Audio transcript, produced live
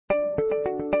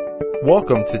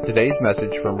Welcome to today's message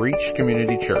from Reach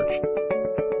Community Church.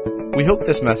 We hope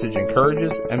this message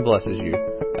encourages and blesses you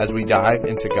as we dive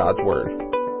into God's Word.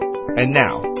 And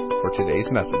now, for today's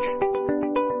message.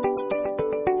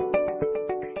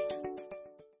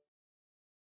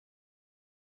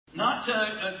 Not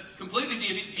to completely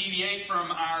deviate from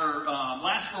our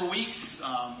last 4 weeks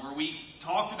where we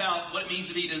talked about what it means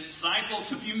to be disciples.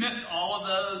 If you missed all of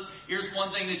those, here's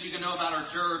one thing that you can know about our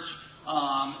church.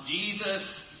 Jesus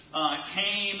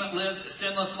came, lived a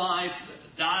sinless life,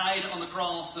 died on the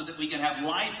cross so that we can have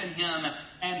life in Him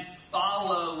and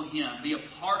follow Him, be a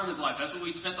part of His life. That's what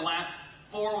we spent the last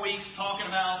 4 weeks talking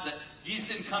about, that Jesus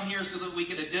didn't come here so that we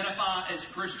could identify as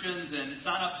Christians and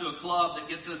sign up to a club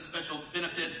that gets us special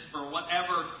benefits for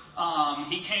whatever.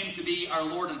 He came to be our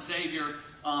Lord and Savior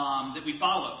that we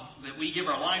follow, that we give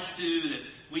our lives to, that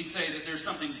we say that there's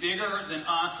something bigger than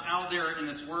us out there in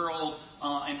this world,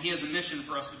 and He has a mission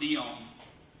for us to be on.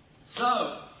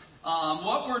 So,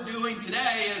 what we're doing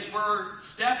today is we're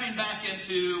stepping back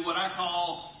into what I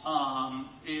call,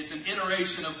 it's an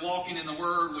iteration of walking in the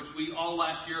Word, which we all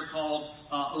last year called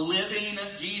Living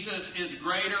Jesus is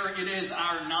Greater. It is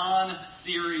our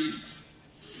non-series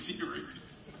series.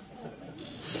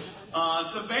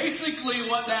 So basically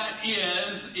what that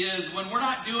is when we're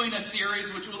not doing a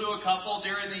series, which we'll do a couple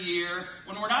during the year,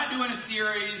 when we're not doing a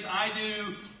series, I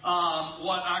do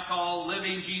what I call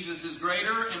Living Jesus is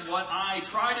Greater, and what I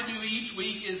try to do each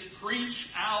week is preach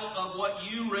out of what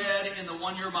you read in the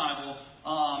one-year Bible.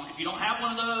 If you don't have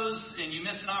one of those and you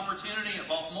miss an opportunity at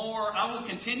Baltimore, I will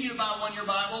continue to buy one-year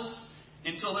Bibles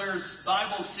until there's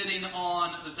Bibles sitting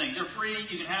on the thing. They're free.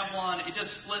 You can have one. It just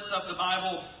splits up the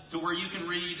Bible to where you can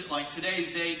read, like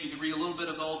today's date, you can read a little bit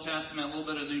of the Old Testament, a little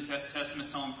bit of the New Testament,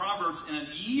 Psalm, Proverbs. In a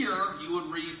year, you would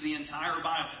read the entire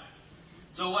Bible.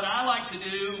 So what I like to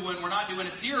do when we're not doing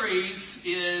a series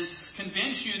is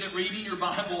convince you that reading your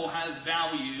Bible has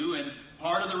value. And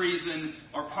part of the reason,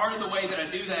 or part of the way that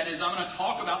I do that, is I'm going to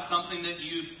talk about something that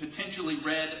you've potentially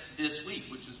read this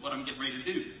week, which is what I'm getting ready to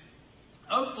do.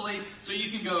 Hopefully, so you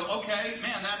can go, okay,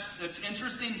 man, that's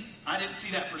interesting. I didn't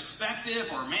see that perspective,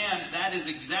 or man, that is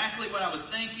exactly what I was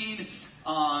thinking,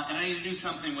 and I need to do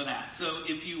something with that. So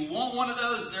if you want one of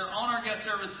those, they're on our guest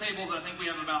service tables. I think we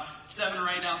have about 7 or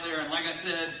 8 out there. And like I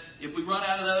said, if we run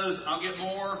out of those, I'll get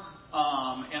more,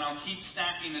 and I'll keep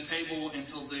stacking the table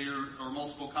until there are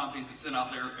multiple copies that sit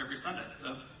out there every Sunday.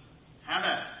 So have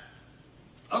at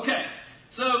it. Okay,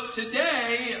 so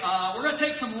today we're going to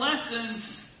take some lessons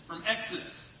from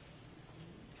Exodus.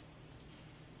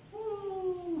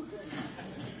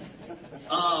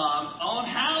 On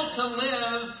how to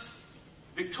live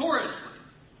victoriously.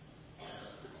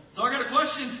 So I got a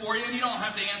question for you, and you don't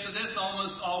have to answer this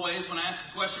almost always. When I ask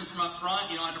a question from up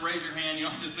front, you don't have to raise your hand, you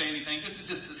don't have to say anything. This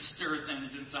is just to stir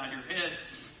things inside your head.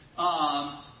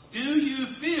 Do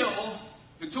you feel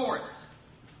victorious?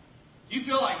 Do you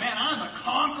feel like, man, I'm a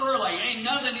conqueror, like ain't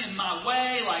nothing in my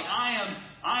way, like I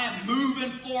am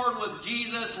moving forward with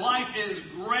Jesus. Life is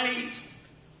great.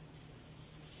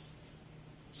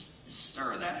 Just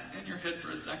stir that in your head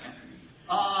for a second.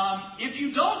 If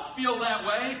you don't feel that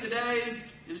way, today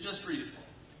is just for you.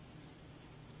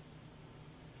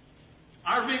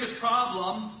 Our biggest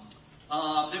problem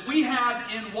that we have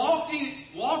in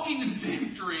walking in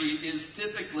victory is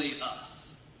typically us.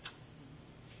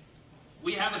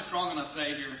 We have a strong enough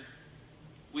Savior.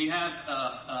 We have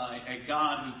a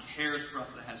God who cares for us,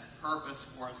 that has purpose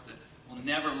for us, that will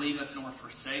never leave us nor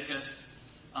forsake us.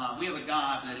 We have a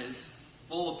God that is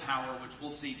full of power, which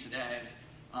we'll see today.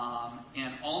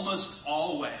 And almost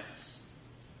always,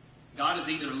 God is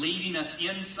either leading us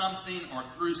in something or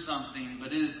through something,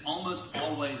 but it is almost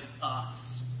always us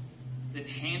that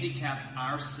handicaps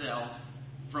ourselves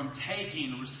from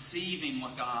receiving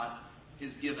what God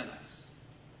has given us.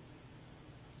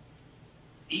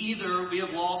 Either we have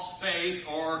lost faith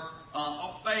or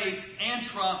faith and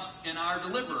trust in our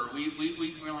deliverer.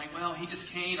 We're like, well, He just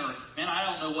can't, or man, I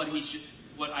don't know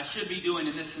what I should be doing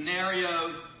in this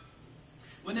scenario.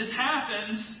 When this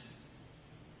happens,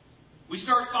 we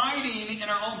start fighting in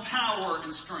our own power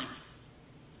and strength.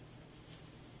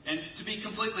 And to be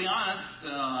completely honest,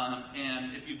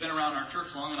 and if you've been around our church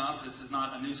long enough, this is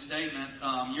not a new statement.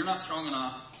 You're not strong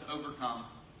enough to overcome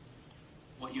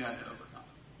what you had to overcome.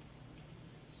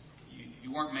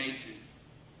 You weren't made to.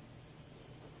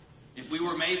 If we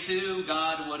were made to,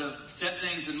 God would have set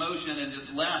things in motion and just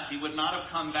left. He would not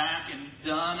have come back and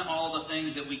done all the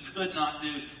things that we could not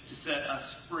do to set us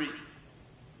free.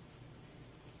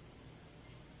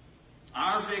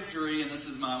 Our victory, and this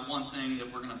is my one thing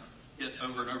that we're going to hit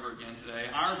over and over again today,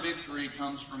 our victory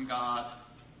comes from God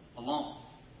alone.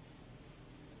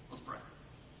 Let's pray.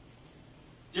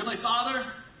 Heavenly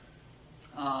Father,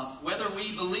 whether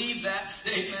we believe that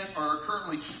statement or are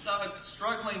currently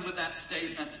struggling with that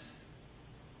statement,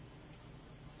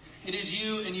 it is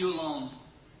you and you alone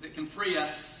that can free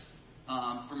us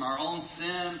from our own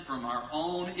sin, from our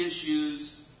own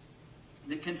issues,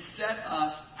 that can set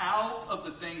us out of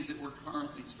the things that we're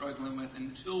currently struggling with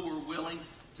until we're willing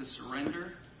to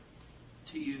surrender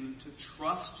to you, to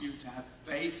trust you, to have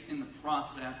faith in the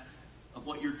process of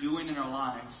what you're doing in our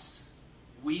lives.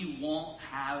 We won't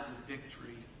have the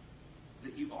victory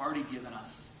that you've already given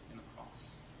us in the cross.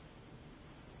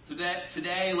 So that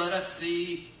today, let us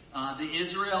see the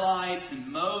Israelites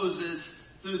and Moses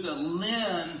through the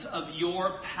lens of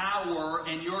your power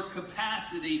and your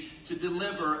capacity to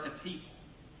deliver a people.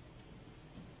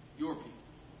 Your people.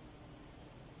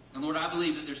 And Lord, I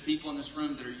believe that there's people in this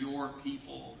room that are your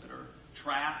people, that are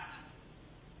trapped,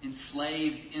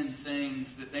 enslaved in things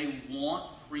that they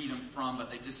want freedom from, but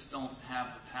they just don't have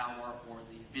the power or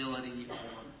the ability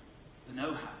or the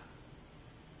know-how.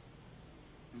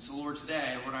 And so, Lord,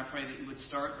 today, Lord, I pray that you would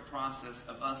start the process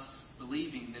of us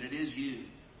believing that it is you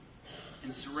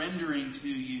and surrendering to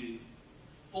you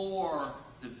for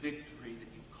the victory that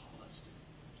you call us to.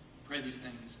 I pray these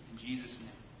things in Jesus'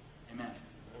 name. Amen.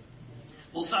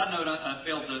 Well, side note, I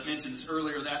failed to mention this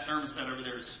earlier. That thermostat over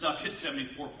there is stuck at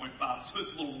 74.5, so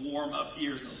it's a little warm up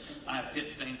here, so I have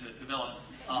pit stains that develop.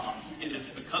 It is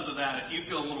because of that. If you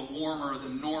feel a little warmer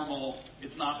than normal,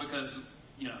 it's not because,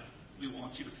 we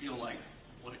want you to feel like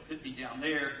what it could be down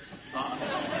there.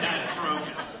 That's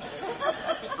broken.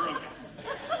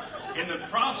 And the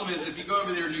problem is, if you go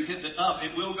over there and you hit the up,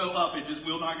 it will go up. It just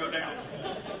will not go down.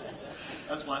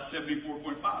 That's why it's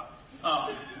 74.5.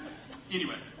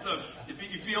 Anyway, so if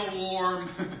you feel warm,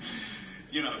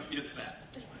 it's that.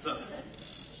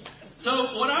 So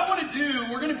what I want to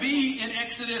do, we're going to be in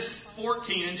Exodus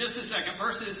 14 in just a second,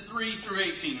 verses 3 through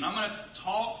 18. And I'm going to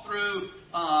talk through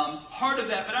part of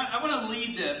that, but I want to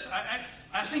lead this.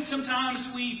 I think sometimes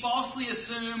we falsely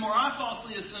assume, or I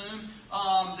falsely assume,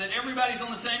 that everybody's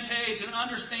on the same page and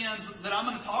understands that I'm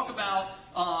going to talk about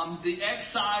the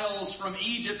exiles from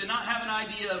Egypt and not have an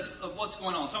idea of what's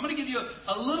going on. So I'm going to give you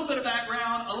a little bit of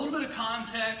background, a little bit of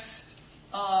context.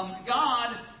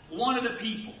 God wanted a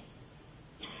people.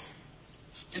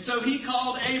 And so he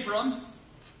called Abram,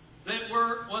 that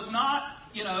was not,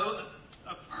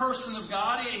 a person of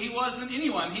God. He wasn't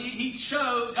anyone.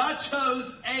 God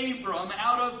chose Abram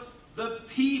out of the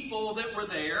people that were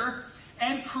there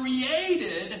and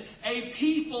created a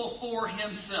people for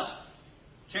himself.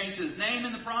 Changed his name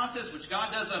in the process, which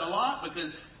God does that a lot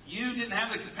because you didn't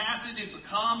have the capacity to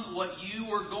become what you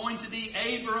were going to be.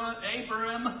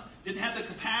 Abram didn't have the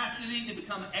capacity to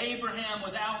become Abraham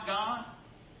without God.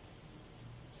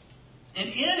 And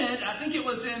in it, I think it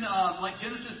was in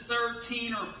Genesis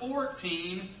 13 or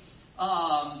 14,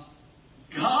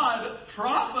 God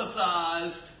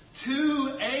prophesies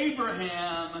to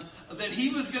Abraham that he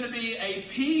was going to be a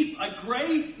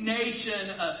great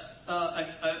nation,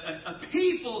 a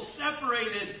people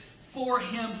separated for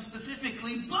him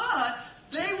specifically, but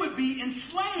they would be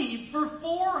enslaved for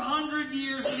 400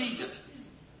 years in Egypt.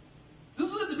 This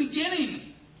was at the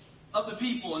beginning of the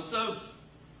people. And so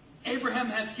Abraham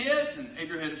has kids, and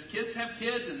Abraham's kids have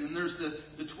kids, and then there's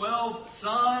the 12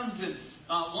 sons, and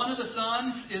one of the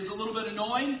sons is a little bit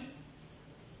annoying.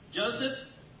 Joseph.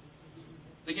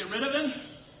 They get rid of him.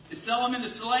 They sell him into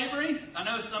slavery. I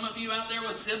know some of you out there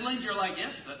with siblings, you're like,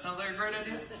 yes, that sounds like a great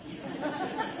idea.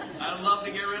 I'd love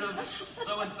to get rid of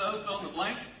so-and-so, fill in the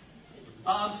blank.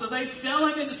 So they sell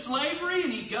him into slavery,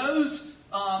 and he goes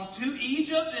to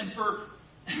Egypt, and for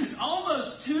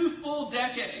almost 2 full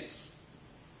decades,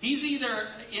 he's either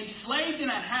enslaved in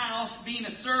a house, being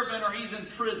a servant, or he's in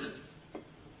prison.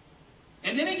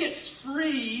 And then he gets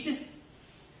freed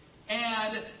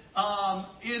and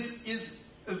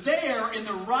is there in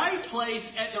the right place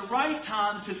at the right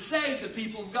time to save the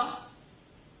people of God.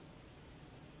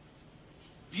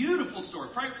 Beautiful story.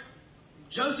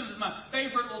 Joseph is my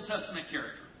favorite Old Testament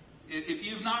character. If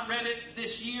you've not read it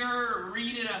this year,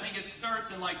 read it. I think it starts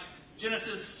in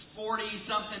Genesis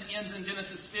 40-something, ends in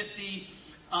Genesis 50.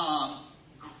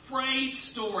 Great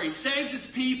story. Saves his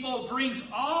people, brings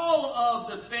all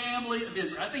of the family of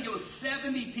Israel. I think it was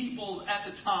 70 people at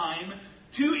the time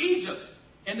to Egypt.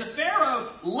 And the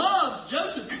Pharaoh loves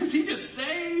Joseph because he just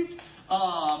saved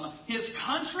his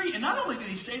country. And not only did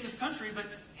he save his country, but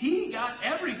he got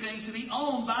everything to be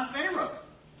owned by Pharaoh.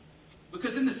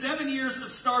 Because in the 7 years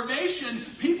of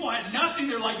starvation, people had nothing.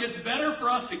 They're like, it's better for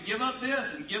us to give up this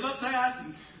and give up that.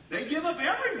 And they give up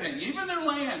everything, even their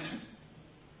land.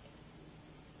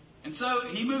 And so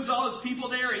he moves all his people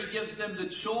there. He gives them the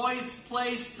choice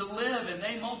place to live, and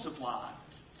they multiply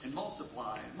and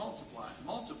multiply and multiply and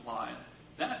multiply.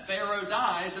 That Pharaoh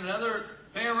dies, and another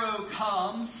Pharaoh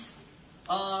comes,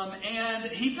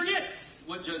 and he forgets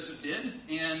what Joseph did,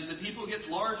 and the people gets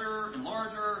larger and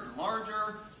larger and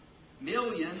larger.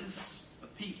 Millions of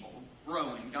people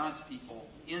growing, God's people,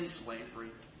 in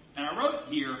slavery. And I wrote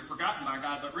here, forgotten by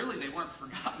God, but really they weren't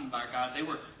forgotten by God. They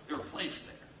were placed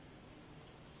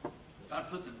there. God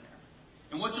put them there.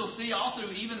 And what you'll see all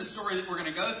through even the story that we're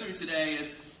going to go through today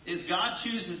is God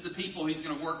chooses the people He's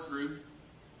going to work through.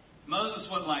 Moses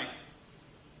was like,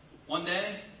 one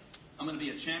day I'm going to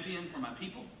be a champion for my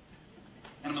people,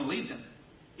 and I'm going to lead them.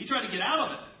 He tried to get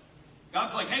out of it.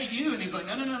 God's like, hey, you. And he's like,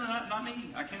 no, not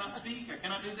me. I cannot speak. I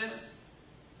cannot do this.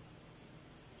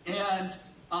 And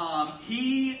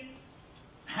he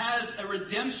has a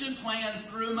redemption plan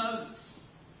through Moses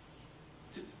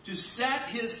to set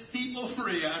his people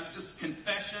free. Just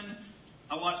confession.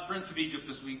 I watched Prince of Egypt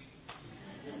this week.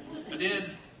 I did.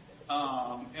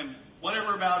 And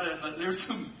whatever about it, but there's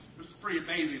pretty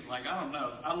amazing. Like, I don't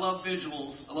know. I love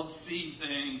visuals. I love seeing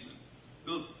things.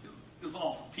 It was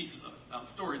awesome pieces of it. Now,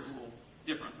 the story's a little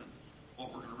different than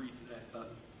what we're going to read today.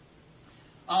 But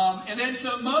and then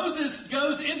so Moses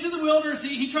goes into the wilderness.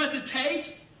 He tries to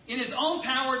take in his own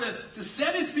power to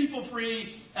set his people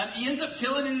free. He ends up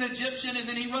killing an Egyptian, and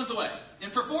then he runs away.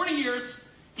 And for 40 years,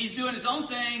 he's doing his own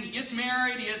thing. He gets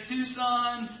married. He has 2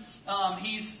 sons.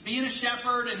 He's being a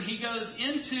shepherd, and he goes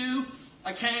into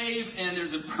a cave, and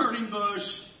there's a burning bush,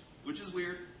 which is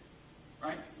weird,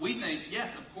 right? We think,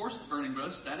 yes, of course, a burning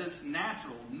bush. That is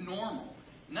natural, normal.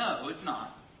 No, it's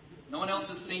not. No one else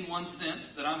has seen one since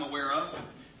that I'm aware of.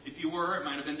 If you were, it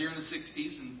might have been during the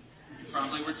 60s, and you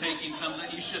probably were taking something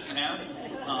that you shouldn't have.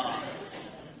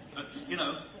 But,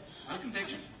 no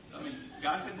conviction. I mean,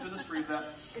 God can set us free of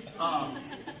that.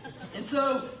 And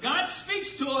so God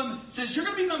speaks to him, says, you're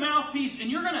going to be my mouthpiece, and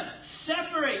you're going to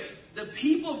separate the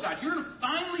people of God. You're going to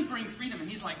finally bring freedom. And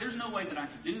he's like, there's no way that I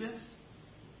can do this.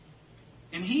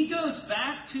 And he goes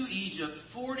back to Egypt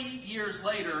 40 years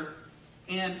later,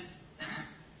 and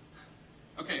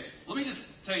okay, let me just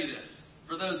tell you this.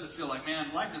 For those that feel like,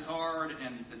 man, life is hard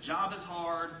and the job is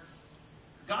hard.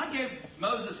 God gave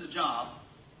Moses a job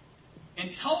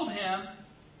and told him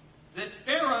that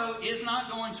Pharaoh is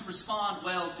not going to respond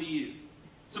well to you.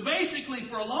 So basically,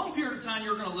 for a long period of time,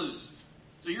 you're going to lose.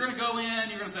 So you're going to go in,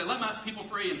 you're going to say, let my people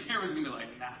free, and Pharaoh's going to be like,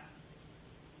 nah.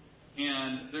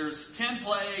 And there's 10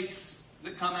 plagues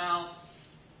that come out.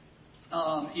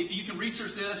 You can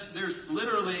research this. There's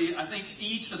literally, I think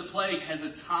each of the plague has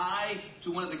a tie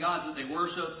to one of the gods that they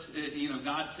worshipped.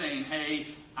 God saying,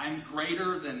 hey, I'm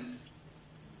greater than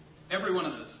every one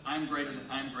of those. I'm greater than.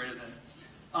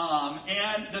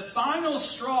 And the final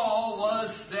straw was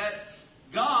that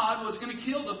God was going to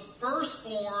kill the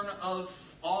firstborn of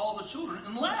all the children,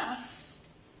 unless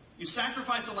you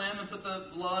sacrifice a lamb and put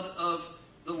the blood of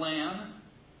the lamb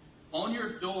on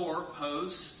your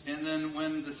doorpost, and then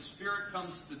when the Spirit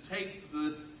comes to take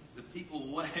the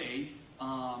people away,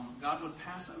 God would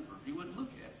pass over. He wouldn't look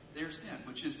at their sin,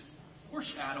 which is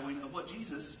foreshadowing of what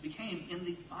Jesus became in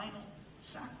the final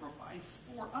sacrifice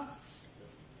for us.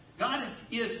 God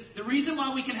is, the reason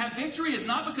why we can have victory is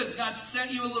not because God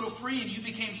set you a little free and you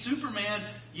became Superman.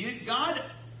 God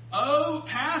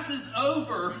passes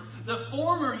over the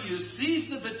former you, sees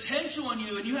the potential in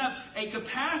you, and you have a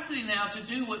capacity now to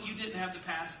do what you didn't have the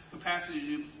capacity to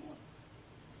do before.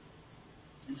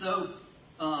 And so,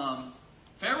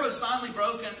 Pharaoh's finally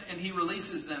broken, and he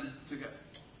releases them to go.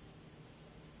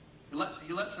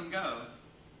 He lets them go,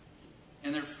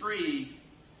 and they're free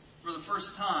for the first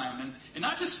time. And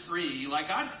not just free, like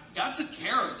God took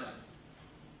care of them.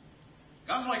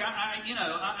 God's like, I'm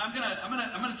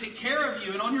gonna take care of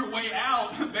you, and on your way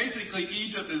out, basically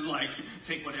Egypt is like,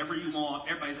 take whatever you want.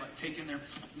 Everybody's like taking their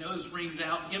nose rings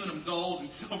out, giving them gold and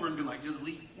silver, and be like, just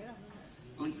leave.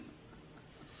 Leave.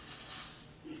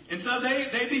 And so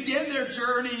they begin their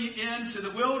journey into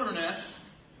the wilderness,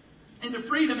 into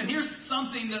freedom. And here's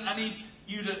something that I need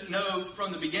you to know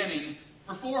from the beginning: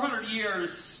 for 400 years,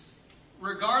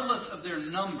 regardless of their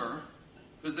number,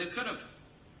 because they could have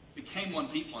became one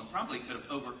people and probably could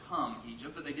have overcome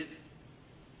Egypt, but they didn't.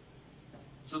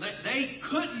 So they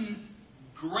couldn't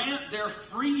grant their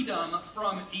freedom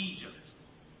from Egypt.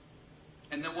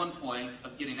 And at one point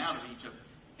of getting out of Egypt.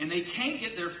 And they can't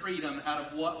get their freedom out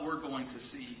of what we're going to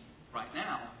see right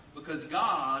now, because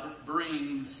God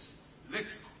brings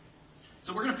victory.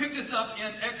 So we're going to pick this up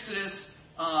in Exodus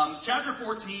chapter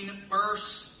 14,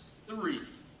 verse 3.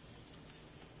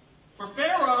 For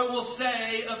Pharaoh will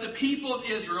say of the people of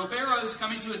Israel, Pharaoh is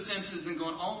coming to his senses and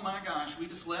going, oh my gosh, we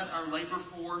just let our labor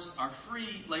force, our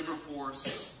free labor force,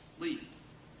 leave.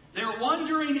 They're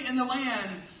wandering in the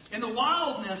land, and the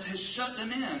wildness has shut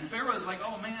them in. Pharaoh's like,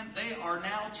 oh man, they are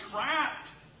now trapped.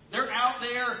 They're out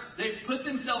there. They've put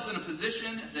themselves in a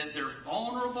position that they're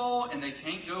vulnerable and they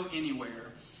can't go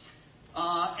anywhere.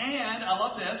 And I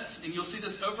love this, and you'll see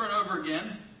this over and over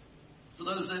again. For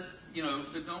those that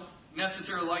that don't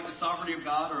necessarily like the sovereignty of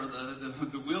God or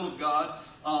the will of God,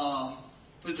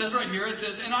 it says right here, it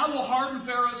says, and I will harden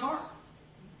Pharaoh's heart.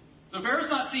 So Pharaoh's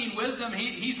not seeing wisdom.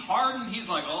 He's hardened. He's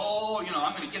like,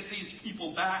 I'm going to get these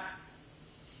people back.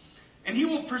 And he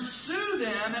will pursue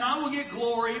them, and I will get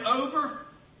glory over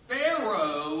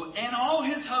Pharaoh and all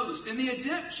his host, and the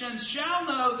Egyptians shall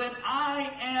know that I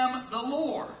am the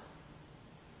Lord.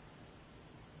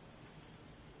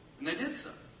 And they did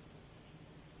so.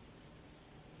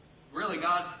 Really,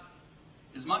 God,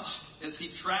 as much as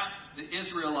He trapped the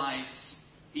Israelites,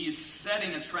 He's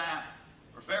setting a trap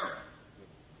for Pharaoh.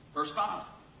 Verse 5.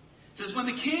 It says, when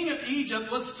the king of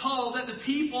Egypt was told that the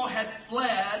people had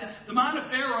fled, the mind of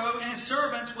Pharaoh and his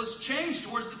servants was changed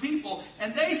towards the people.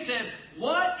 And they said,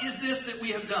 what is this that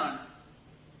we have done?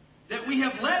 That we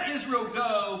have let Israel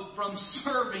go from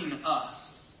serving us.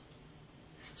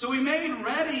 So he made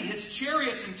ready his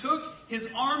chariots and took his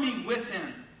army with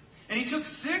him. And he took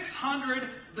 600,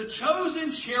 the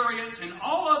chosen chariots and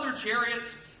all other chariots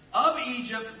of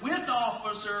Egypt with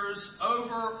officers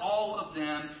over all of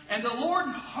them. And the Lord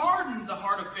hardened the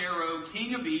heart of Pharaoh,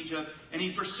 king of Egypt, and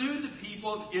he pursued the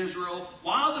people of Israel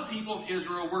while the people of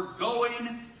Israel were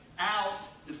going out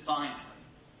defiantly.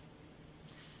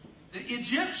 The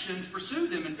Egyptians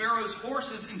pursued them, and Pharaoh's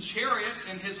horses and chariots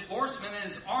and his horsemen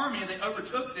and his army, and they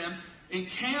overtook them,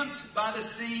 encamped by the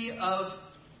sea of...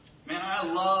 Man,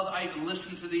 I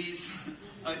listen to these.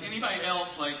 Anybody else,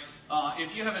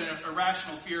 if you have an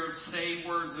irrational fear of saying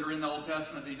words that are in the Old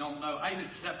Testament that you don't know, I even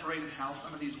separated how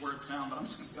some of these words sound, but I'm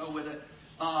just going to go with it.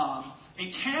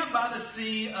 Encamped by the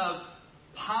sea of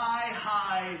Pi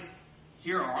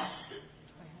Hiroth,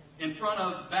 in front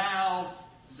of Baal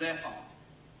Zephon.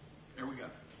 There we go.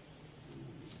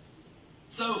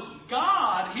 So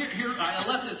God, here I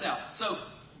left this out. So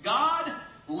God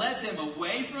led them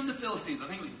away from the Philistines. I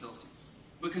think it was the Philistines.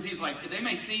 Because He's like, they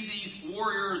may see these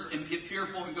warriors and get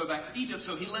fearful and go back to Egypt.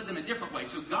 So He led them a different way.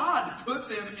 So God put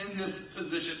them in this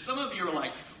position. Some of you are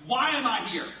like, why am I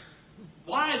here?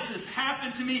 Why has this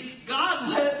happened to me? God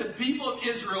led the people of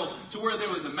Israel to where there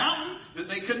was a mountain that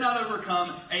they could not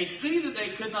overcome, a sea that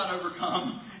they could not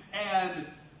overcome, and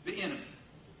the enemy.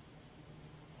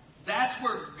 That's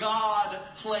where God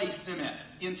placed them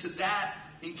into that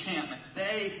encampment.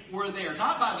 They were there,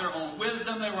 not by their own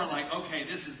wisdom. They weren't like, okay,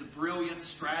 this is the brilliant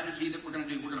strategy that we're going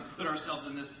to do. We're going to put ourselves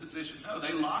in this position. No,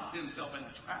 they locked themselves in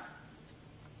a trap.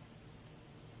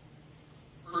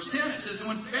 Verse 10, it says, and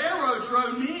when Pharaoh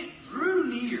drew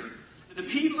near, the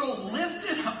people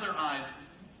lifted up their eyes.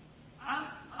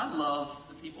 I love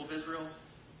the people of Israel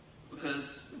because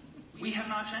we have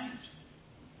not changed.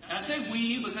 And I say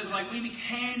we because we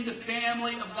became the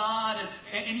family of God,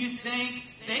 and you think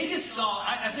they just saw,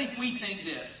 I think we think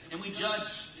this, and we judge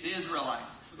the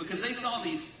Israelites because they saw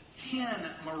these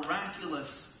 10 miraculous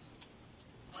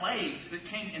plagues that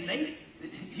came, and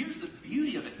here's the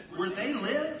beauty of it. Where they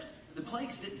lived, the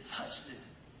plagues didn't touch them.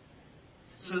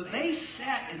 So they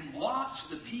sat and watched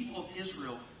the people of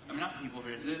Israel, not the people of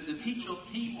Israel,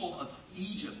 the people of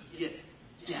Egypt get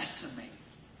decimated.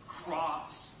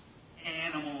 Crops,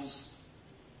 animals,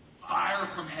 fire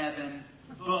from heaven,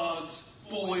 bugs,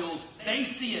 boils. They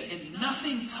see it and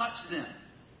nothing touched them.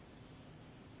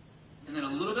 And then a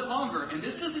little bit longer, and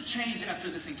this doesn't change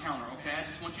after this encounter, okay? I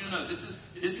just want you to know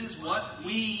this is what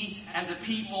we as a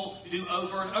people do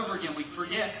over and over again. We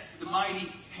forget the mighty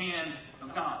hand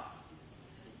of God.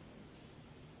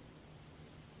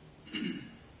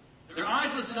 Their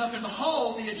eyes lifted up, and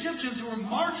behold, the Egyptians were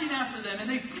marching after them, and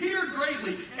they feared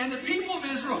greatly. And the people of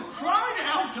Israel cried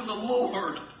out to the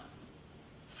Lord.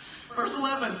 Verse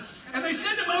 11, and they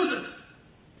said to Moses,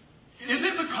 is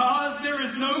it because there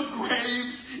is no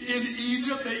graves in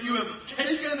Egypt that you have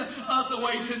taken us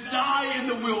away to die in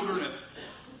the wilderness?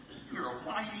 You're a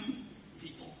whiny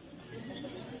people.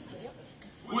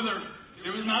 Whether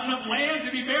there was not enough land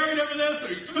to be buried over there, so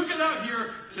you took us out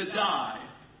here to die.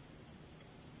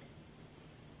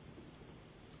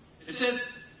 It says,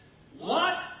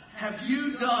 what have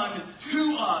you done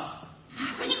to us,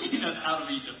 bringing us out of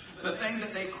Egypt? The thing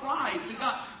that they cried to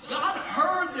God. God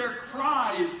heard their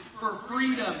cries for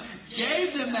freedom,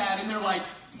 gave them that, and they're like,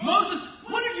 Moses,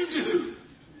 what did you do?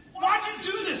 Why'd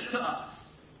you do this to us?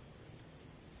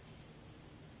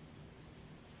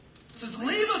 says,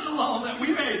 leave us alone that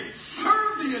we may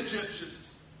serve the Egyptians.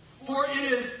 For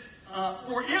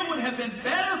it would have been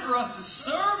better for us to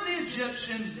serve the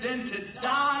Egyptians than to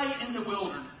die in the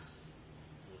wilderness.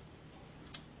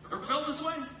 Ever felt this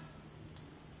way?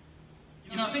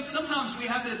 I think sometimes we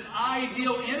have this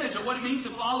ideal image of what it means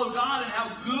to follow God and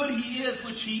how good He is,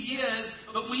 which He is,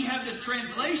 but we have this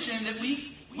translation that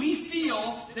we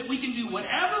feel that we can do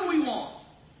whatever we want,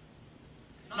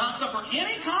 not suffer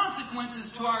any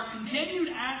consequences to our continued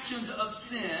actions of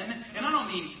sin. And I don't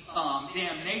mean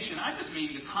damnation. I just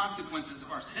mean the consequences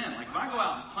of our sin. Like if I go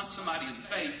out and punch somebody in the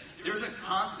face, there's a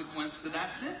consequence to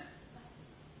that sin.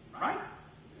 Right?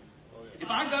 If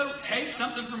I go take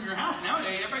something from your house,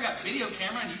 nowadays everybody got video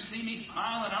camera and you see me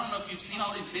smiling. I don't know if you've seen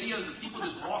all these videos of people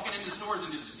just walking into stores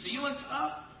and just stealing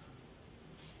stuff.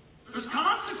 There's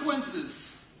consequences.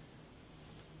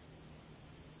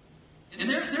 And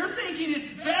they're thinking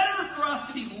it's better for us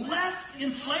to be left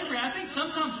in slavery. I think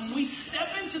sometimes when we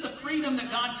step into the freedom that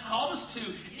God's called us to,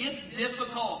 it's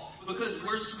difficult because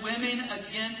we're swimming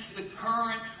against the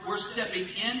current. We're stepping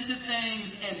into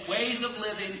things and ways of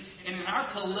living. And in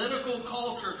our political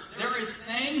culture, there is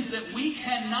things that we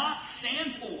cannot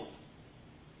stand for.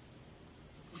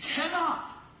 We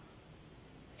cannot.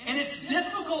 And it's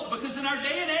difficult because in our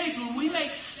day and age, when we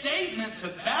make statements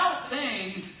about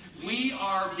things, we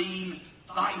are being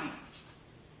violent.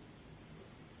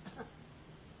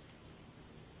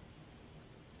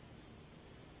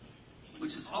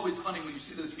 Which is always funny when you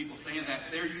see those people saying that.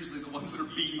 They're usually the ones that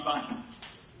are being violent.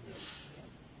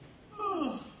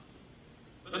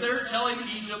 But they're telling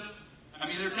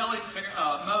they're telling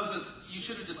Moses, you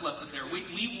should have just left us there.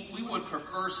 We would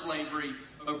prefer slavery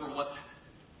over what's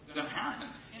going to happen.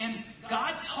 And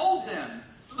God told them,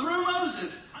 through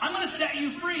Moses, I'm going to set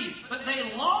you free. But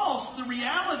they lost the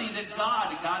reality that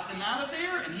God got them out of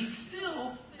there, and He's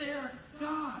still their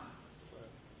God.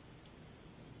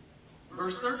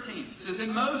 Verse 13 says,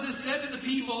 and Moses said to the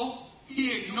people,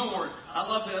 he ignored. I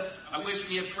love this. I wish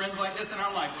we had friends like this in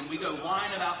our life. When we go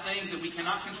whine about things that we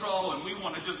cannot control and we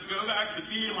want to just go back to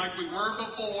being like we were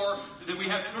before, then we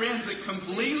have friends that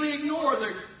completely ignore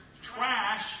the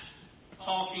trash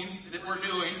talking that we're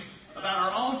doing about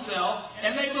our own self,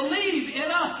 and they believe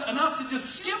in us enough to just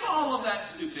skip all of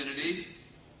that stupidity.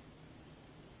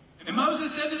 And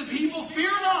Moses said to the people,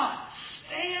 fear not,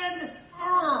 stand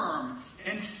firm,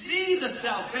 and see the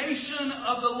salvation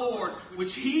of the Lord,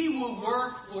 which He will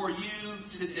work for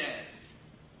you today.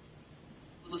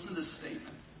 Listen to this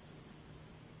statement.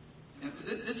 And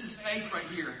this is faith right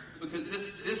here, because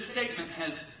this statement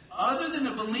has, other than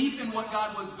a belief in what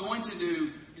God was going to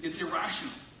do, it's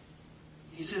irrational.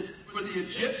 He says, for the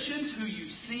Egyptians who you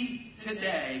see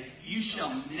today, you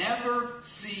shall never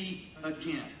see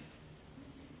again.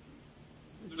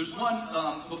 There's one,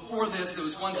 before this, there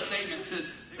was one statement that says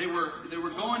they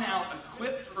were going out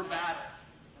equipped for battle.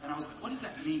 And I was like, what does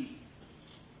that mean?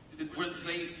 Did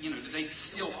they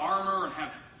steal armor and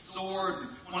have swords?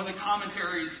 And one of the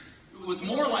commentaries was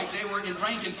more like they were in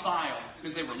rank and file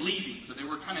because they were leaving. So they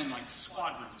were kind of in like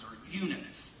squadrons or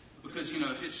units. Because,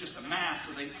 if it's just a mass,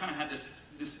 so they kind of had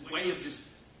this way of just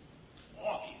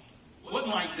walking. It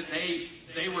wasn't like that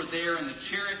they were there in the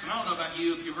chariots. And I don't know about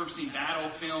you, if you've ever seen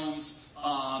battle films,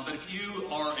 but if you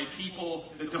are a people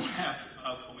that don't have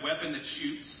a weapon that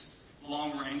shoots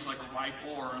long range like a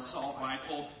rifle or an assault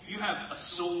rifle, you have a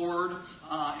sword,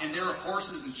 and there are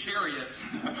horses and chariots,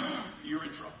 you're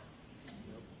in trouble.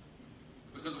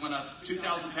 Because when a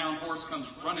 2,000-pound horse comes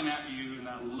running at you and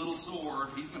that little sword,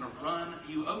 he's going to run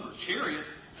you over. Chariot,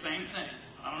 same thing.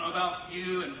 I don't know about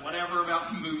you and whatever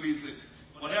about movies,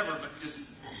 whatever, but just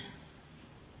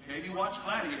maybe watch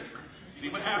Gladiator. See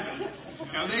what happens.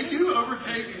 Now, they do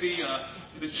overtake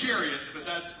the chariots, but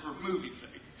that's for movie's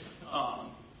sake.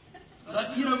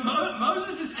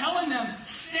 Moses is telling them,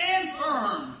 stand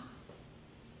firm,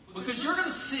 because you're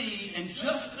going to see in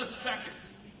just a second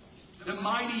the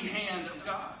mighty hand of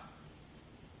God.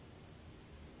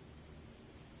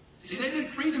 See, they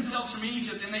didn't free themselves from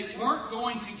Egypt, and they weren't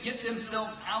going to get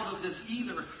themselves out of this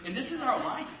either. And this is our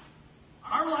life.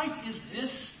 Our life is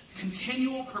this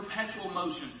continual, perpetual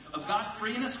motion of God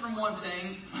freeing us from one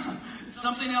thing,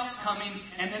 something else coming,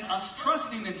 and then us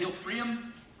trusting that He'll free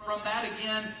them from that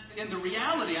again. In the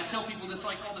reality, I tell people this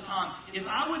like all the time, if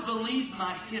I would believe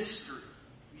my history,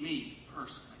 me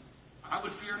personally, I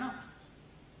would fear not.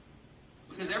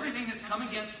 Because everything that's come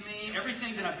against me,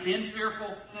 everything that I've been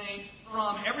fearful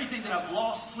from, everything that I've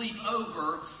lost sleep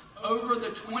over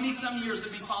the 20-some years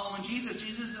of me following Jesus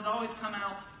has always come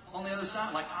out on the other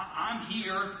side. Like, I'm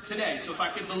here today. So if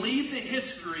I could believe the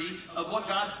history of what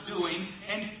God's doing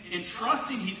and in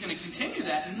trusting He's going to continue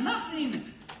that,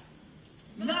 nothing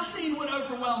Nothing would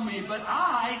overwhelm me, but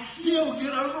I still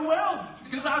get overwhelmed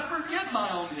because I forget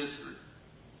my own history.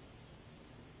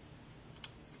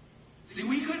 See,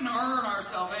 we couldn't earn our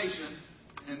salvation.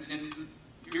 And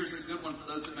here's a good one for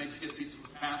those that may skip these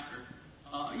with Pastor.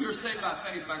 You're saved by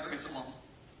faith, by grace alone.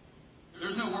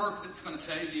 There's no work that's going to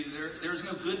save you. There's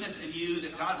no goodness in you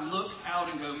that God looks out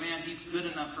and go, man, he's good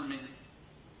enough for me.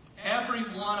 Every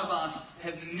one of us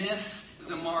have missed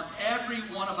the mark.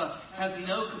 Every one of us has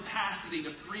no capacity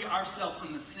to free ourselves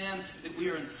from the sin that we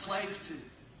are enslaved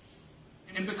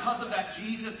to. And because of that,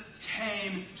 Jesus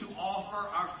came to offer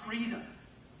our freedom.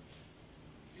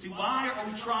 See, why are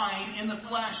we trying in the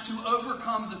flesh to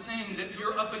overcome the thing that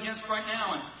you're up against right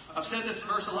now? And I've said this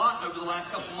verse a lot over the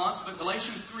last couple of months, but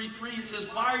Galatians 3:3, it says,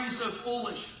 why are you so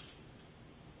foolish?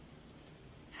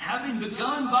 Having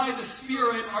begun by the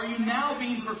Spirit, are you now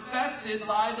being perfected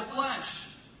by the flesh?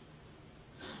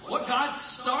 What God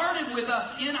started with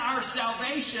us in our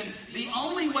salvation, the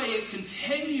only way it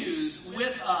continues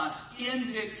with us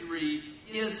in victory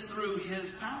is through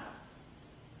His power.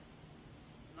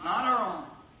 Not our own.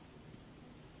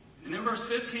 And in verse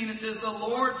 15 it says, the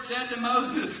Lord said to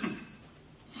Moses,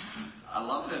 I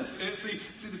love this.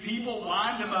 See, the people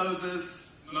whine to Moses.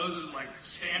 Moses is like,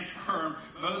 stand firm.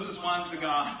 Moses whines to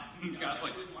God. And God's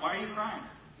like, why are you crying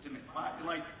to me? Why?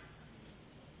 Like,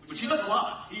 which he does a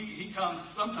lot. He comes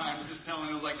sometimes just telling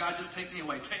him, like, God, just take me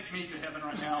away. Take me to heaven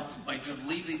right now. Like, just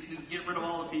leave these, just get rid of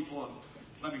all the people and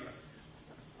let me go.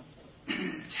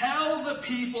 Tell the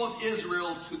people of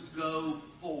Israel to go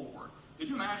forward. Could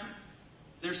you imagine?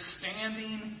 They're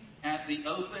standing at the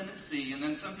open sea. And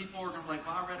then some people are going to be like,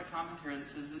 well, I read a commentary that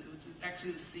says it was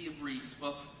actually the Sea of Reeds.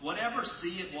 Well, whatever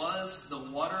sea it was, the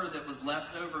water that was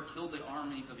left over killed the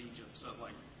army of Egypt. So,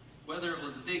 like, whether it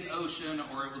was a big ocean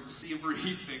or it was a Sea of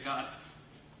Reeds that got,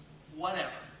 whatever.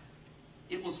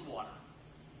 It was water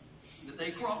that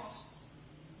they crossed.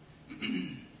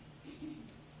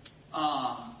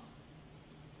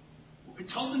 We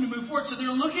told them to move forward. So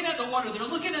they're looking at the water. They're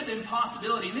looking at the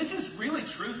impossibility. And this is really,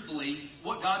 truthfully,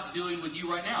 what God's doing with you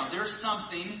right now. There's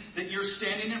something that you're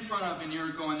standing in front of and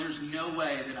you're going, there's no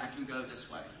way that I can go this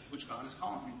way. Which God is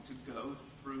calling me to go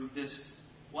through this,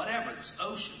 whatever, this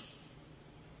ocean.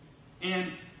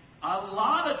 And a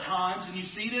lot of times, and you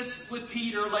see this with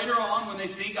Peter later on when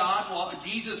they see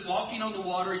Jesus walking on the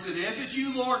water, he says, if it's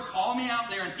you, Lord, call me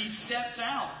out there. And he steps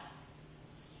out.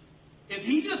 If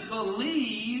he just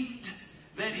believed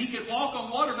that he could walk on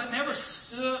water but never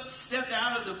stepped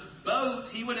out of the boat,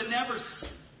 he would have never...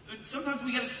 Sometimes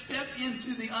we got to step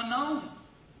into the unknown.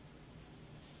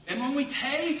 And when we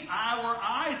take our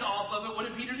eyes off of it, what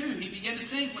did Peter do? He began to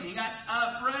sink when he got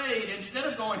afraid. Instead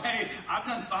of going, hey, I've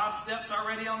done 5 steps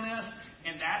already on this,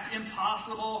 and that's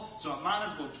impossible, so I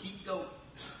might as well keep going.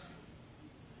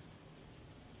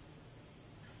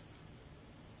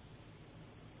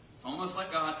 It's almost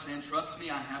like God saying, trust me,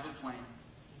 I have a plan.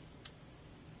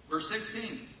 Verse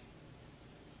 16.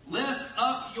 Lift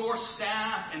up your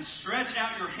staff and stretch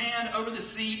out your hand over the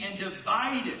sea and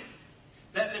divide it,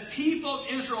 that the people of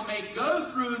Israel may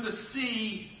go through the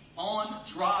sea on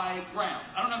dry ground.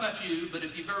 I don't know about you, but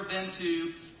if you've ever been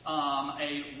to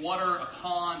a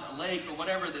pond, a lake, or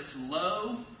whatever that's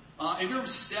low, have you ever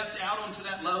stepped out onto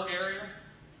that low area?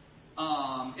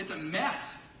 It's a mess.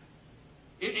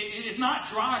 It's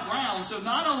not dry ground. So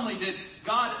not only did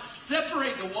God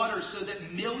separate the water so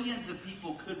that millions of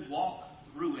people could walk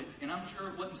through it, and I'm sure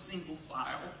it wasn't single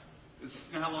file, because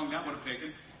you know how long that would have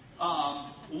taken,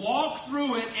 walk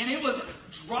through it, and it was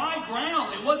dry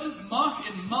ground. It wasn't muck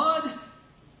and mud.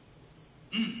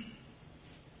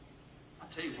 I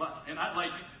tell you what, and I like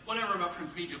whatever about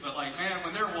Prince of Egypt, but like, man,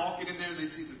 when they're walking in there, they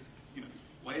see the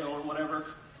whale or whatever.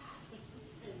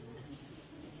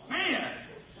 Man,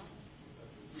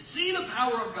 you see the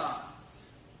power of God.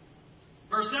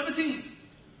 Verse 17.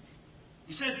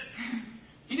 He said,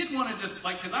 he didn't want to just,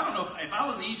 because I don't know, if I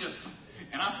was Egypt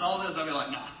and I saw this, I'd be like,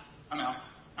 nah, I'm out.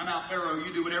 I'm out, Pharaoh.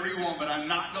 You do whatever you want, but I'm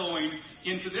not going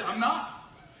into this. I'm not.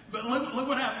 But look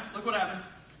what happens. Look what happens.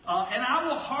 And I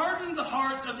will harden the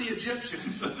hearts of the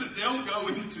Egyptians so that they'll go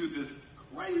into this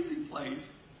crazy place.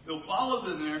 They'll follow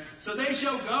them there. So they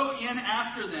shall go in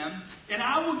after them. And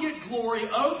I will get glory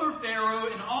over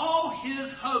Pharaoh and all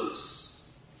his hosts,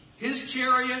 his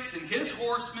chariots and his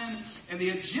horsemen. And the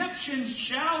Egyptians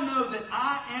shall know that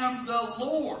I am the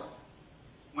Lord,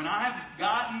 when I have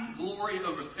gotten glory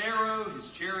over Pharaoh, his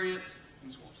chariots,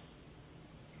 and his horsemen.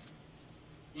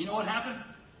 You know what happened?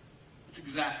 It's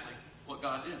exactly what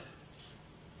God did.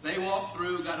 They walked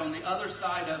through, got on the other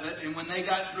side of it, and when they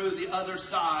got through the other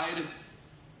side,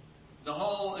 the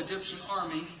whole Egyptian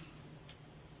army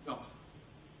gone.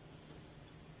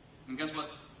 And guess what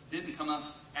didn't come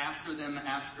up after them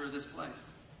after this place?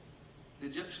 The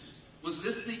Egyptians. Was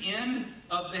this the end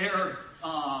of their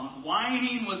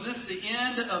whining? Was this the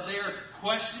end of their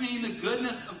questioning the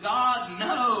goodness of God?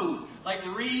 No. Like,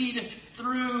 read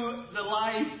through the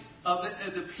life of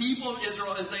the people of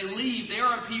Israel as they leave. They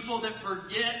are a people that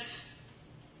forget.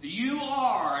 You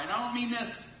are, and I don't mean this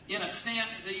in a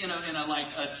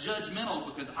judgmental,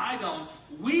 because I don't.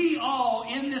 We all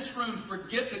in this room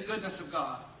forget the goodness of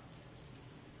God.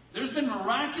 There's been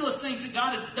miraculous things that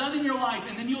God has done in your life,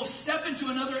 and then you'll step into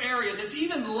another area that's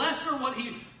even lesser what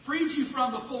He freed you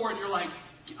from before, and you're like,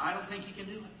 I don't think He can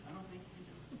do it. I don't think He can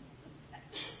do it.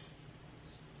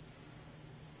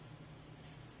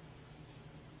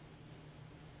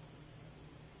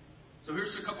 So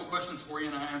here's a couple questions for you,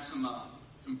 and I have some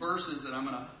verses that I'm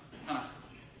going to kind of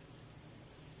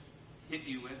hit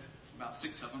you with, about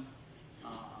 6 of them.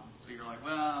 So you're like,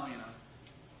 well,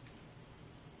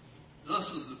 this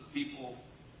was the people,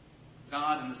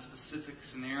 God in this specific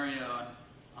scenario,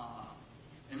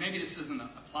 and maybe this doesn't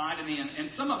apply to me, and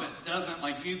some of it doesn't.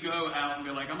 Like, you go out and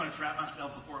be like, I'm going to trap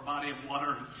myself before a body of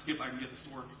water and see if I can get this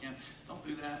to work again. Don't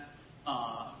do that,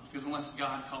 because unless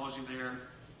God calls you there,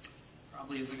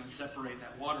 probably isn't going to separate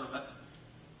that water. But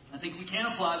I think we can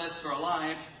apply this to our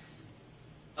life,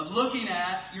 of looking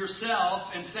at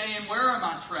yourself and saying, where am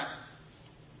I trapped?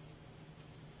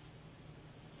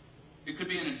 It could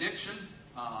be an addiction,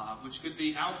 which could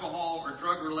be alcohol or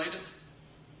drug related.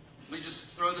 Let me just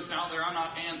throw this out there. I'm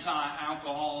not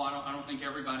anti-alcohol. I don't think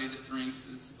everybody that drinks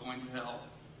is going to hell.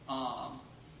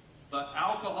 But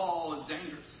alcohol is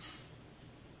dangerous.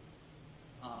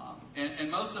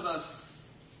 And most of us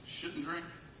shouldn't drink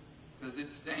because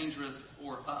it's dangerous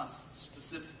for us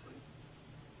specifically.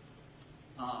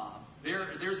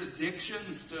 There's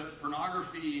addictions to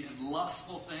pornography and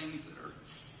lustful things that are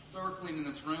circling in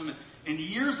this room. And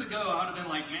years ago, I would have been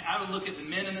like, man, I would look at the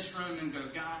men in this room and go,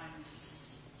 guys,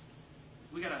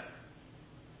 we gotta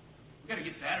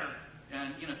get better.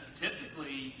 And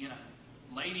statistically,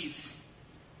 ladies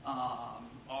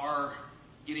are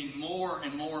getting more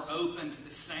and more open to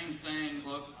the same thing.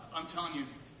 Look, I'm telling you,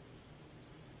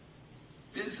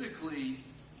 physically,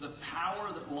 the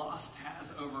power that lust has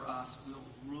over us will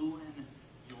ruin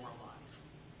your life.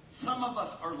 Some of us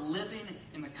are living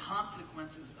in the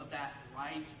consequences of that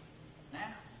right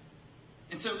now.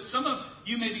 And so some of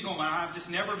you may be going, well, I've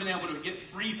just never been able to get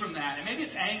free from that. And maybe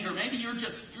it's anger. Maybe you're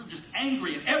just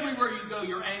angry. And everywhere you go,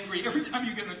 you're angry. Every time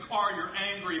you get in a car, you're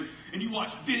angry. And you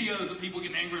watch videos of people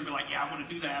getting angry and be like, yeah, I want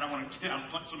to do that. I want to get out and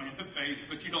punch somebody in the face.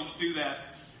 But you don't do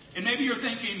that. And maybe you're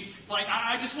thinking, like,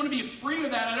 I just want to be free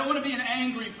of that. I don't want to be an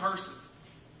angry person.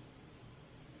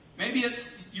 Maybe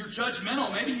you're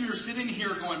judgmental. Maybe you're sitting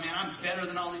here going, man, I'm better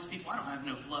than all these people. I don't have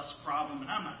no lust problem,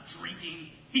 and I'm not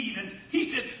drinking heathens.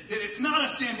 He said that it's not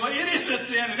a sin. Well, it is a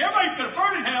sin, and everybody's going to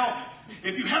burn in hell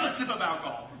if you have a sip of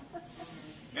alcohol.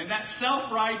 And that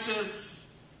self-righteous,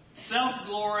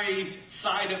 self-glory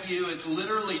side of you is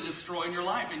literally destroying your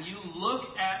life. And you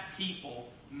look at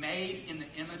people made in the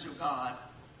image of God,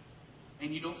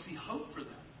 and you don't see hope for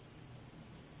them.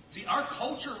 See, our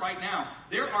culture right now,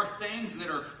 there are things that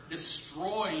are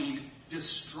destroying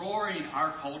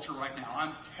our culture right now.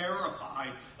 I'm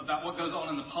terrified about what goes on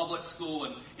in the public school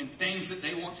and things that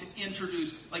they want to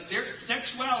introduce. Like, their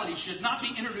sexuality should not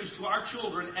be introduced to our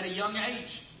children at a young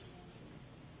age.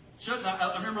 Shouldn't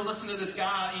I remember listening to this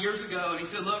guy years ago, and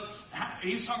he said, look,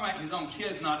 he was talking about his own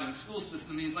kids, not in the school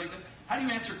system. He's like, how do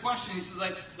you answer questions? He says,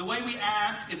 like, the way we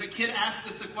ask, if a kid asks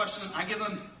us a question, I give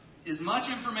them as much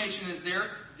information as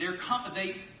they're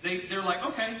like,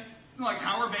 okay, like,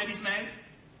 how are babies made?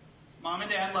 Mom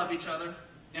and dad love each other.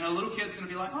 And a little kid's going to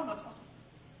be like, oh, that's awesome.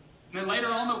 And then later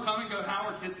on, they'll come and go, how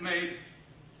are kids made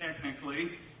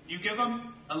technically? You give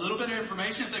them a little bit of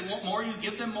information. If they want more, you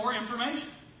give them more information.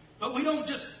 But we don't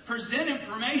just present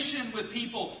information with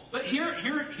people. But hear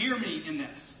me in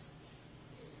this.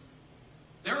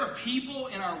 There are people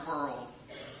in our world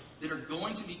that are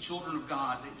going to be children of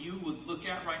God that you would look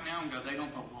at right now and go, they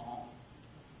don't belong.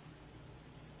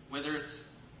 Whether it's,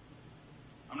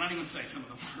 I'm not even going to say some of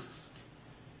the words.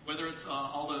 Whether it's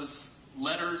all those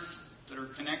letters that are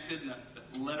connected and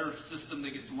that letter system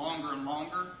that gets longer and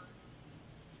longer.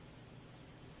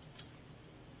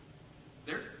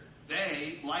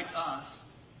 They, like us,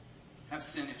 have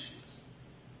sin issues.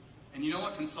 And you know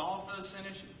what can solve those sin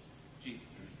issues? Jesus.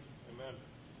 Amen.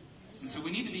 And so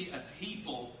we need to be a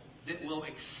people that will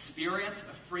experience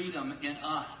a freedom in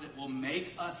us that will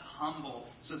make us humble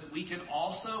so that we can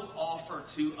also offer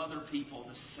to other people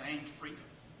the same freedom.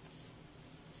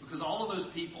 Because all of those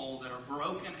people that are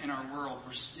broken in our world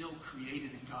were still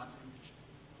created in God's image.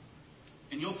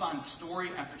 And you'll find story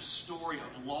after story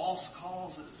of lost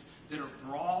causes that are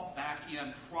brought back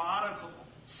in, prodigal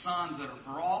sons that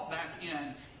are brought back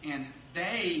in, and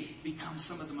they become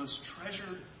some of the most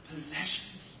treasured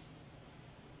possessions.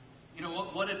 You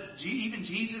know, what did even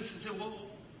Jesus said,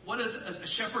 what does a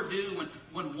shepherd do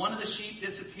when one of the sheep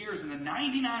disappears and the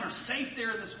 99 are safe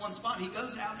there in this one spot? He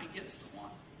goes out and gets the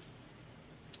one.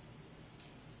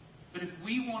 But if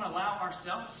we want to allow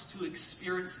ourselves to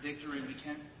experience victory, we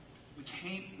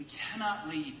cannot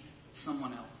lead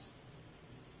someone else.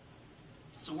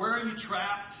 So where are you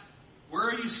trapped? Where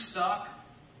are you stuck?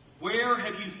 Where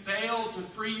have you failed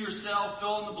to free yourself?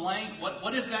 Fill in the blank.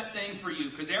 What is that thing for you?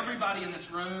 Because everybody in this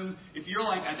room, if you're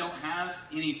like, I don't have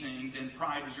anything, then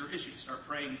pride is your issue. Start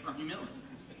praying for humility.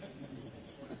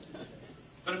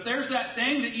 But if there's that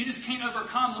thing that you just can't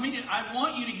overcome, I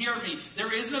want you to hear me.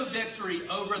 There is no victory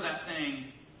over that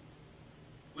thing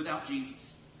without Jesus.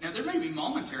 Now, there may be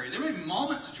momentary. There may be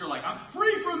moments that you're like, I'm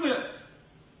free from this.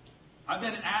 I've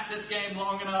been at this game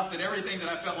long enough that everything that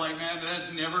I felt like, man,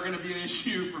 that's never going to be an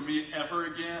issue for me ever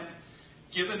again.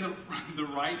 Given the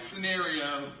right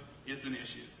scenario, it's an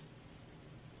issue.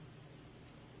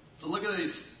 So look at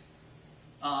these.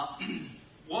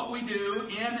 What we do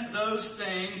in those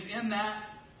things, in that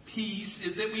peace,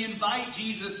 is that we invite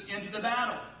Jesus into the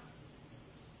battle.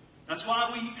 That's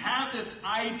why we have this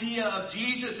idea of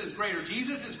Jesus is greater.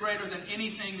 Jesus is greater than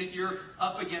anything that you're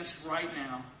up against right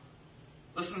now.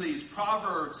 Listen to these.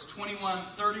 Proverbs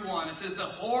 21:31. It says,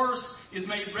 the horse is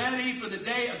made ready for the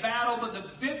day of battle, but the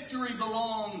victory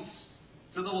belongs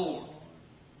to the Lord.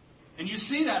 And you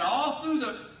see that all through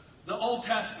the Old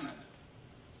Testament.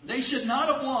 They should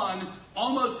not have won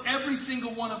almost every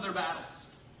single one of their battles.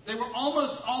 They were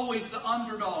almost always the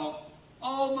underdog.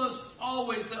 Almost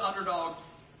always the underdog.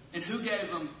 And who gave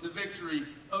them the victory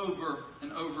over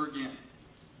and over again?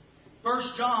 1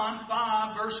 John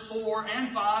 5, verse 4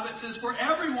 and 5, it says, for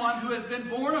everyone who has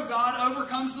been born of God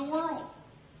overcomes the world.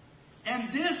 And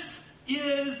this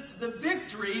is the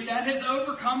victory that has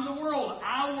overcome the world,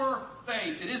 our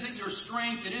faith. It isn't your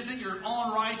strength. It isn't your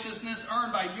own righteousness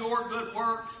earned by your good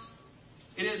works.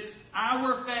 It is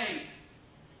our faith.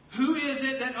 Who is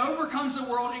it that overcomes the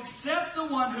world except the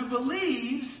one who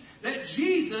believes that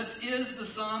Jesus is the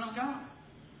Son of God?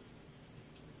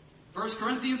 1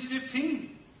 Corinthians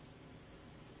 15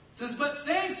 says, but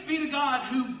thanks be to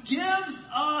God who gives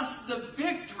us the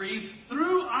victory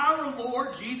through our Lord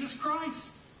Jesus Christ.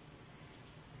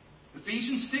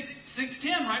 Ephesians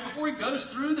 6:10, right before he goes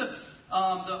through the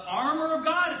armor of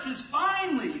God, it says,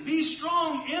 finally, be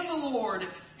strong in the Lord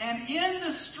and in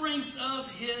the strength of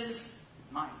His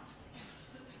might.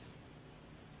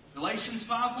 Galatians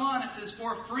 5:1, it says,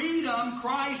 for freedom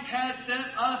Christ has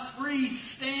set us free.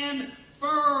 Stand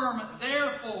firm,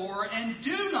 therefore, and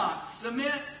do not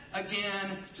submit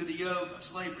again to the yoke of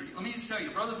slavery. Let me just tell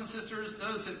you, brothers and sisters,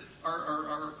 those that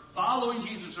are following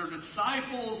Jesus, are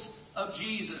disciples of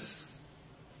Jesus,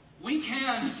 we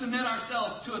can submit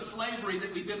ourselves to a slavery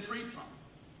that we've been freed from.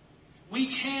 We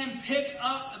can pick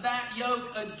up that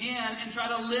yoke again and try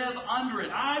to live under it.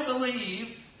 I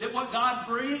believe that what God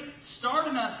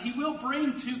started in us, He will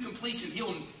bring to completion.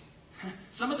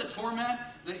 Some of the torment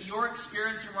that you're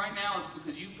experiencing right now is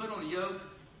because you put on a yoke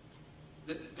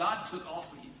that God took off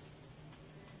of you.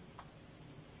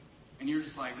 And you're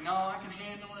just like, no, I can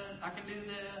handle it. I can do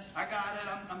this. I got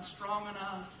it. I'm strong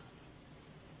enough.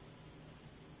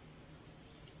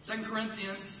 2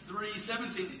 Corinthians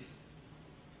 3:17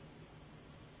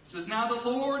 says, now the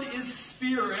Lord is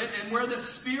Spirit, and where the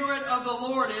Spirit of the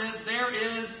Lord is, there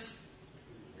is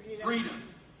freedom.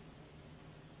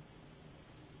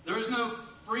 There is no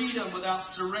freedom without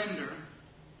surrender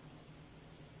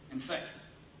and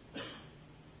faith.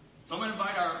 So I'm going to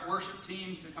invite our worship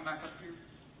team to come back up here.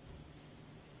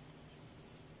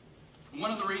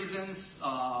 One of the reasons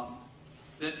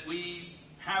that we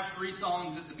have 3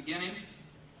 songs at the beginning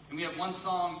and we have 1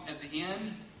 song at the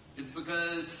end is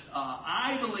because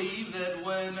I believe that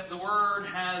when the Word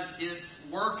has its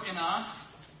work in us,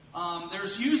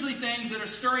 there's usually things that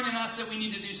are stirring in us that we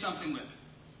need to do something with.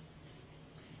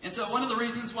 And so one of the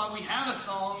reasons why we have a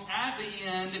song at the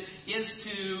end is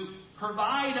to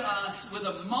provide us with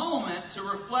a moment to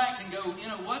reflect and go, you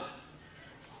know, what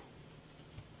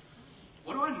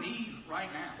do I need right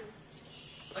now?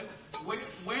 Like,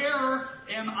 where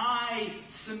am I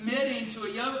submitting to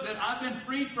a yoke that I've been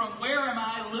freed from? Where am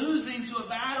I losing to a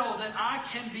battle that I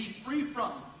can be free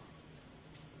from?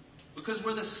 Because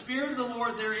where the Spirit of the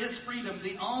Lord, there is freedom.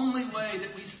 The only way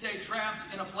that we stay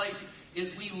trapped in a place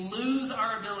is we lose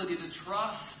our ability to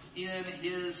trust in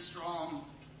His strong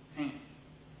hand.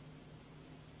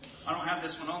 I don't have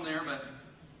this one on there, but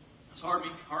It's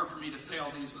hard for me to say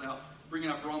all these without bringing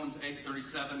up Romans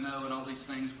 8:37, though, and all these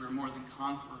things. We're more than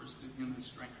conquerors through Him who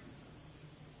strengthens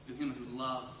us, through Him who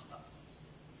loves us.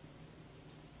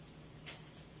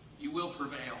 You will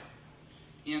prevail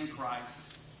in Christ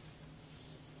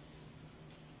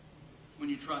when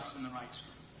you trust in the right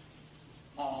strength.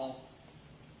 Paul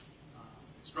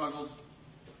struggled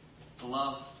to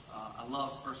love. I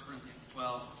love 1 Corinthians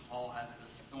 12. Paul had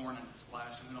this thorn in his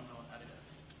flesh, and we don't know what that is.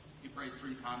 He prays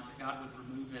 3 times that God would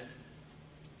remove it.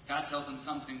 God tells him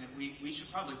something that we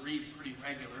should probably read pretty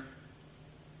regular.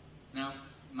 No,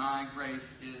 my grace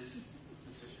is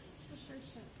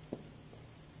sufficient.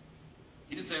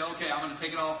 He didn't say, okay, I'm going to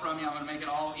take it all from you. I'm going to make it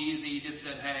all easy. He just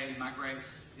said, hey, my grace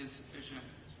is sufficient.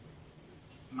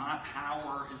 My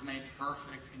power is made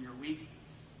perfect in your weakness.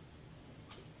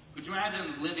 Could you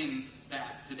imagine living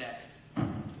that today?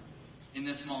 In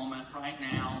this moment, right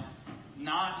now,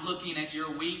 not looking at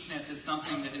your weakness as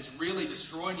something that is really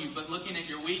destroying you, but looking at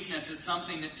your weakness as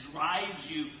something that drives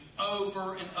you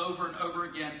over and over and over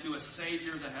again to a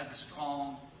Savior that has a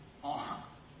strong arm.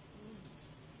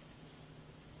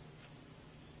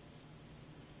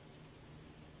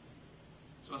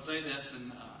 So I say this,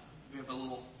 and we have a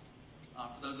little,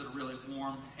 for those that are really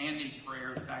warm and need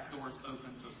prayer, the back door is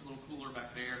open, so it's a little cooler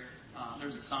back there.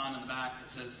 There's a sign in the back that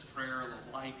says prayer, a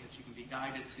little light that you can be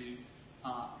guided to.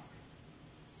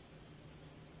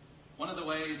 One of the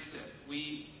ways that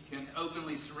we can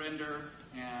openly surrender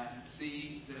and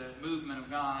see the movement of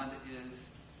God is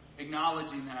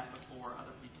acknowledging that before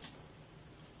other people.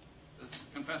 So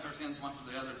confess our sins one to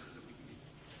the other so that we can be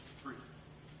free.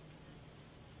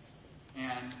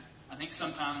 And I think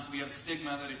sometimes we have a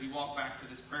stigma that if you walk back to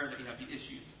this prayer that you have the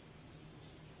issue.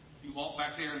 If you walk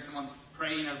back there and someone's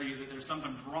praying over you that there's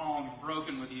something wrong and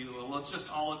broken with you, well, let's just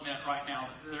all admit right now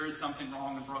that there is something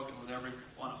wrong and broken with every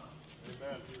one of us.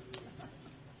 Amen.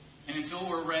 And until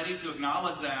we're ready to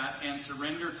acknowledge that and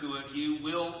surrender to it, you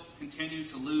will continue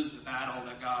to lose the battle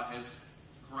that God has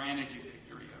granted you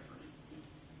victory over.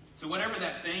 So whatever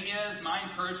that thing is, my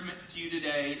encouragement to you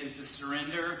today is to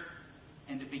surrender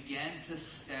and to begin to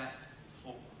step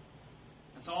forward.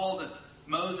 That's all that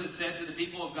Moses said to the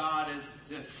people of God, is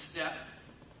to step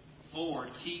forward.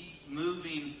 Keep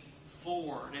moving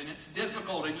forward. And it's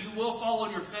difficult, and you will fall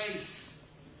on your face.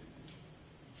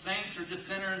 Saints are just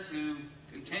sinners who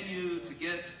continue to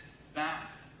get back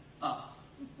up.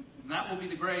 And that will be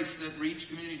the grace that Reach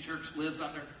Community Church lives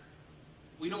under.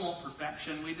 We don't want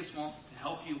perfection. We just want to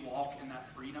help you walk in that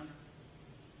freedom.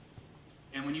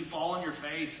 And when you fall on your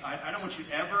face, I don't want you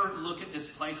to ever look at this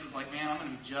place as like, man, I'm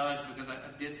going to be judged because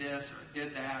I did this or I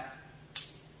did that.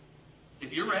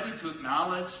 If you're ready to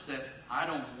acknowledge that I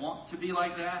don't want to be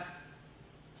like that,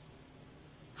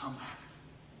 come back.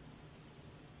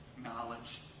 Acknowledge.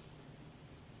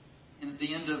 And at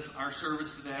the end of our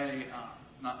service today,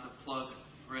 not to plug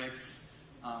Greg's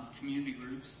community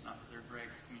groups, not that they're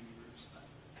Greg's community groups, but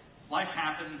life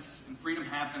happens and freedom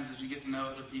happens as you get to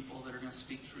know other people that are going to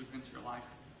speak truth into your life.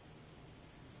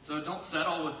 So don't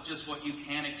settle with just what you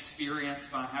can experience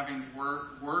by having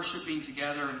worshiping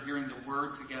together and hearing the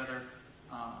word together.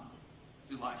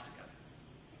 Do life together.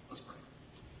 Let's pray.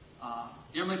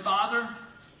 Dear Heavenly Father,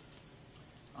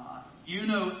 you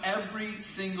know every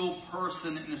single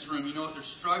person in this room. You know what they're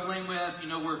struggling with. You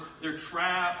know where they're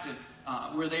trapped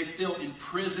and where they feel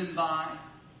imprisoned by.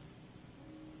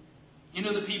 You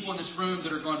know the people in this room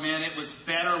that are going, man, it was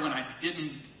better when I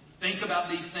didn't think about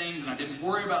these things and I didn't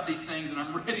worry about these things and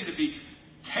I'm ready to be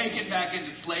taken back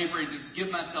into slavery and just give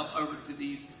myself over to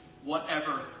these,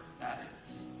 whatever that is.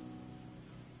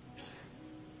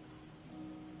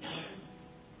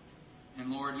 And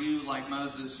Lord, you, like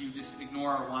Moses, you just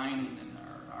ignore our whining and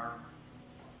our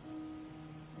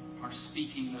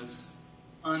speaking those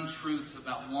untruths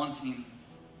about wanting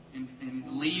and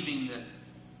believing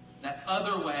that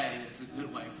other way is a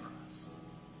good way for us.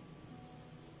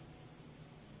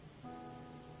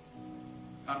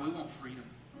 God, we want freedom.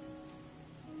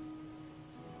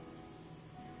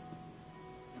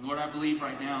 And Lord, I believe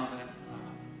right now that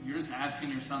you're just asking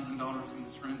your sons and daughters in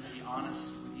this room to be honest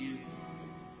with you.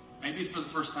 Maybe for the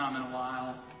first time in a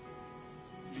while,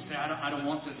 you say, I don't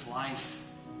want this life.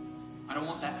 I don't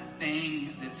want that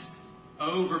thing that's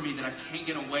over me that I can't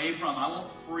get away from. I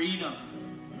want freedom.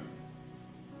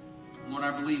 Lord,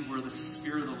 I believe where the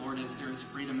Spirit of the Lord is, there is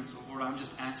freedom. And so, Lord, I'm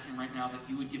just asking right now that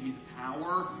you would give me the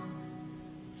power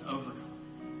to overcome.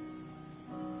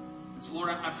 And so, Lord,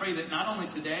 I pray that not only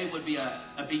today would be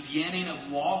a beginning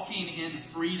of walking in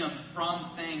freedom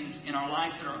from things in our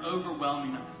life that are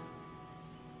overwhelming us,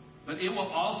 but it will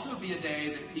also be a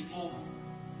day that people,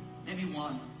 maybe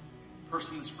one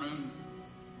person in this room,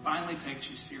 finally takes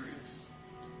you serious.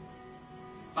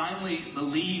 Finally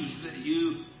believes that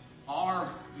you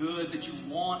are good, that you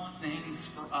want things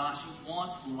for us, you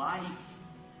want life,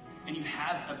 and you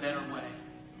have a better way.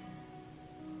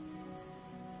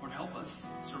 Lord, help us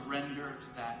surrender to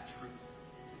that truth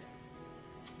today.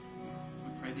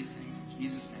 We pray these things in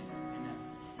Jesus' name.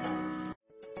 Amen.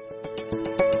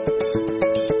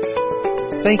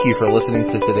 Thank you for listening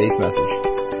to today's message.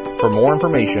 For more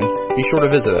information, be sure to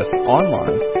visit us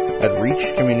online at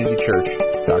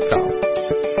reachcommunitychurch.com.